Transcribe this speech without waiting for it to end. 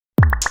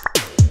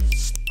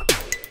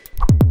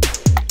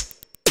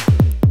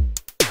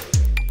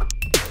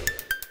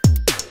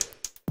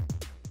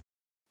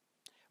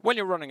When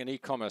you're running an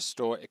e-commerce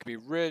store, it can be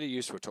really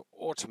useful to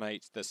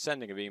automate the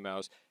sending of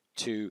emails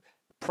to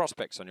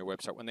prospects on your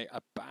website when they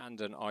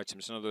abandon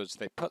items. In other words,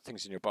 they put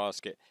things in your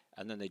basket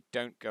and then they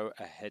don't go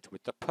ahead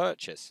with the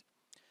purchase.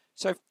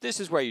 So this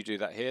is where you do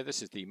that here.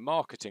 This is the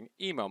marketing,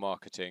 email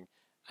marketing,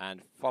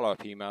 and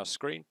follow-up email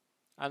screen.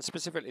 And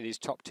specifically these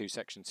top two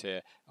sections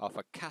here are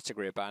for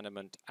category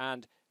abandonment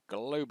and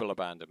global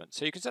abandonment.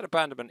 So you can set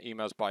abandonment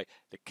emails by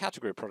the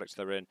category of products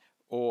they're in,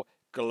 or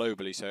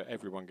globally, so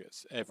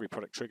every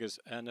product triggers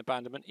an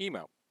abandonment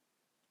email.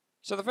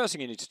 So the first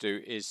thing you need to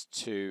do is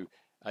to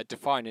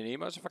define an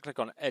email. So if I click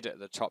on edit at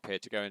the top here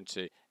to go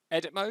into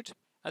edit mode,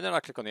 and then I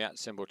click on the @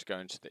 symbol to go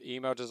into the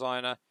email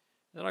designer,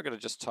 then I'm going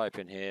to just type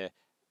in here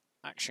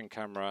Action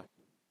Camera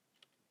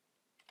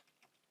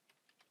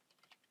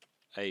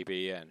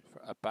ABN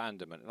for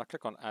abandonment, and I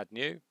click on add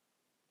new, and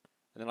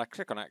then I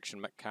click on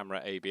Action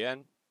Camera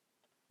ABN.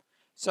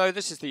 So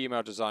this is the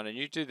email designer, and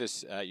you do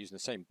this using the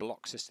same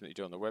block system that you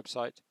do on the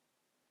website.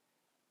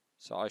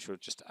 So I shall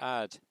just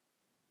add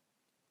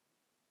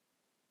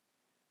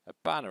a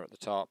banner at the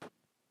top,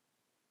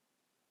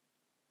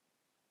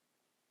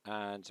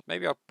 and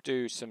maybe I'll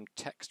do some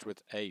text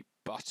with a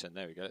button.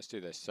 There we go, let's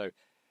do this. So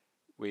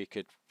I'm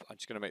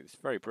just going to make this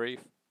very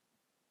brief.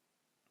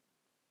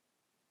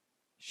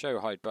 Show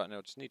hide button,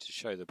 I'll just need to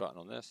show the button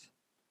on this.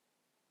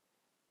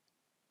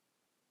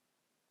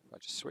 I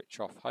just switch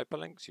off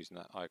hyperlinks using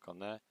that icon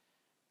there,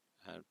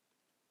 and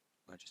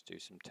I'll just do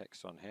some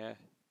text on here.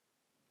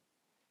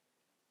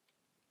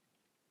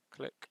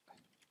 Click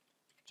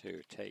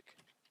to take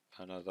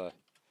another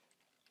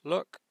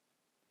look.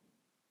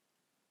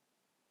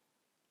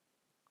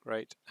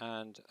 Great,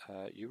 and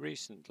you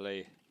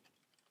recently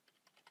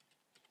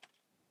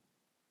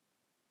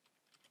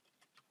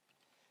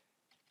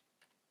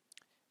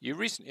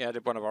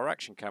added one of our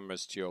action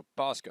cameras to your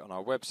basket on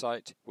our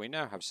website. We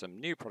now have some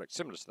new products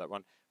similar to that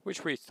one,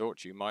 which we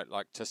thought you might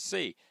like to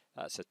see.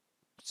 That's a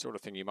sort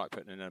of thing you might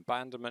put in an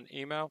abandonment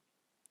email.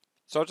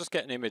 So I'll just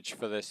get an image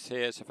for this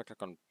here. So if I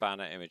click on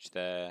banner image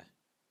there,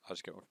 I'll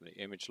just get one from the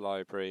image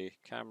library,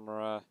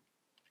 camera.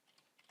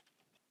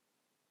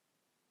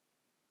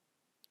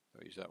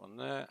 I'll use that one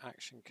there,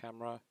 action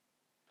camera.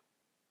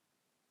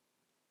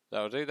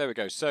 That'll do, there we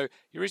go. So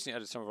you recently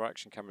added some of our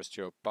action cameras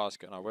to your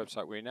basket on our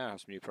website. We now have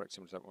some new products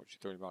similar to that one, which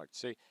you thought you might like to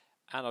see.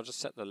 And I'll just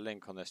set the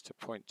link on this to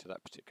point to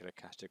that particular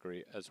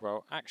category as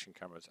well, action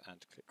cameras,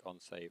 and click on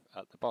save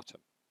at the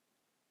bottom.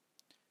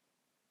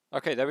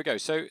 Okay, there we go.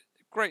 So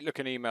great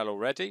looking email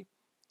already.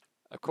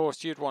 Of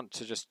course, you'd want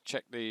to just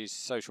check these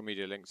social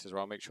media links as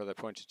well, make sure they're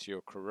pointed to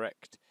your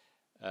correct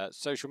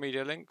social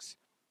media links.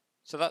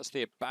 So that's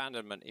the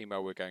abandonment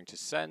email we're going to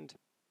send.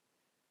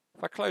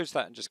 If I close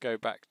that and just go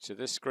back to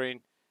this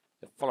screen,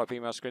 the follow-up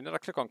email screen, then I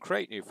click on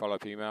create new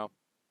follow-up email,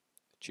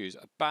 choose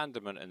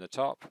abandonment in the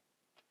top.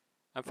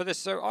 And for this,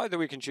 so either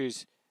we can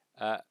choose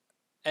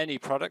any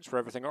product for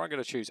everything, or I'm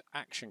going to choose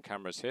action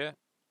cameras here.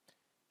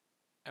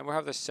 And we'll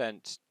have this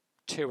sent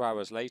 2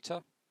 hours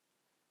later.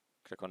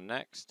 Click on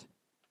next.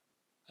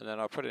 And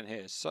then I'll put in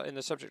here, so in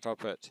the subject I'll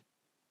put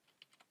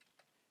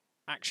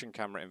action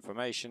camera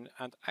information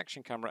and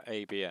action camera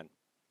ABN.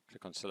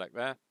 Click on select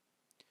there.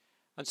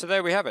 And so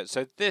there we have it.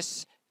 So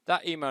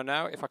that email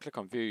now, if I click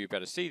on view, you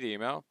better see the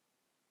email.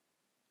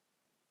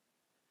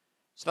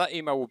 So that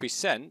email will be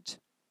sent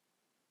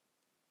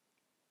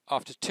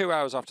after 2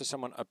 hours after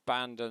someone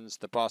abandons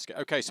the basket.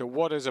 Okay, so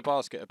what is a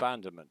basket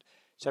abandonment?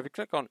 So if you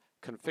click on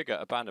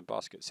configure abandoned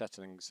basket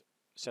settings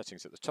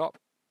at the top.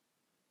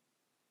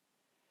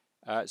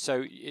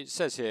 So it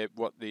says here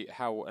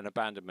how an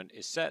abandonment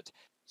is set.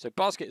 So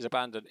basket is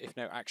abandoned if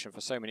no action for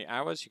so many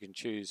hours. You can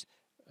choose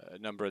a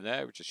number in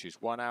there, we'll just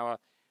choose 1 hour.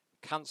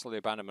 Cancel the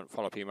abandonment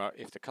follow-up email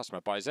if the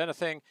customer buys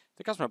anything.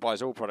 The customer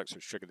buys all products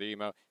which trigger the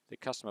email. The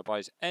customer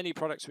buys any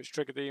products which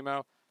trigger the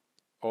email.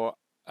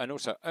 And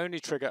also only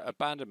trigger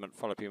abandonment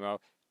follow-up email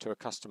to a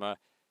customer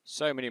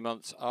so many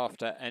months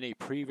after any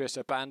previous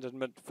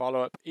abandonment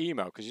follow-up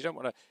email, because you don't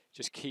want to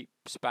just keep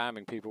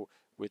spamming people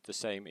with the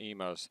same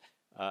emails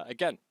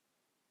again.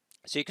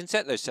 So you can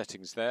set those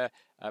settings there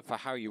for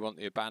how you want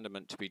the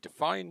abandonment to be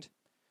defined.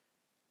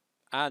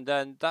 And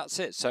then that's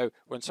it. So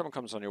when someone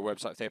comes on your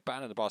website, if they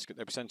abandon the basket,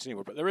 they'll be sent an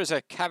email. But there is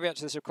a caveat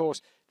to this, of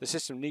course. The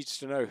system needs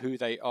to know who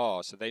they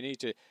are. So they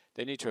need to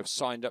have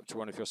signed up to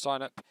one of your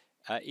sign-up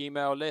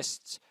email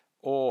lists,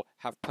 or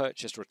have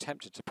purchased or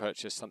attempted to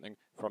purchase something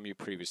from you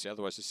previously.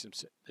 Otherwise,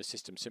 the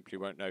system simply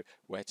won't know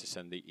where to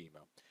send the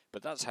email.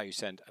 But that's how you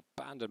send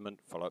abandonment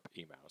follow-up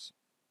emails.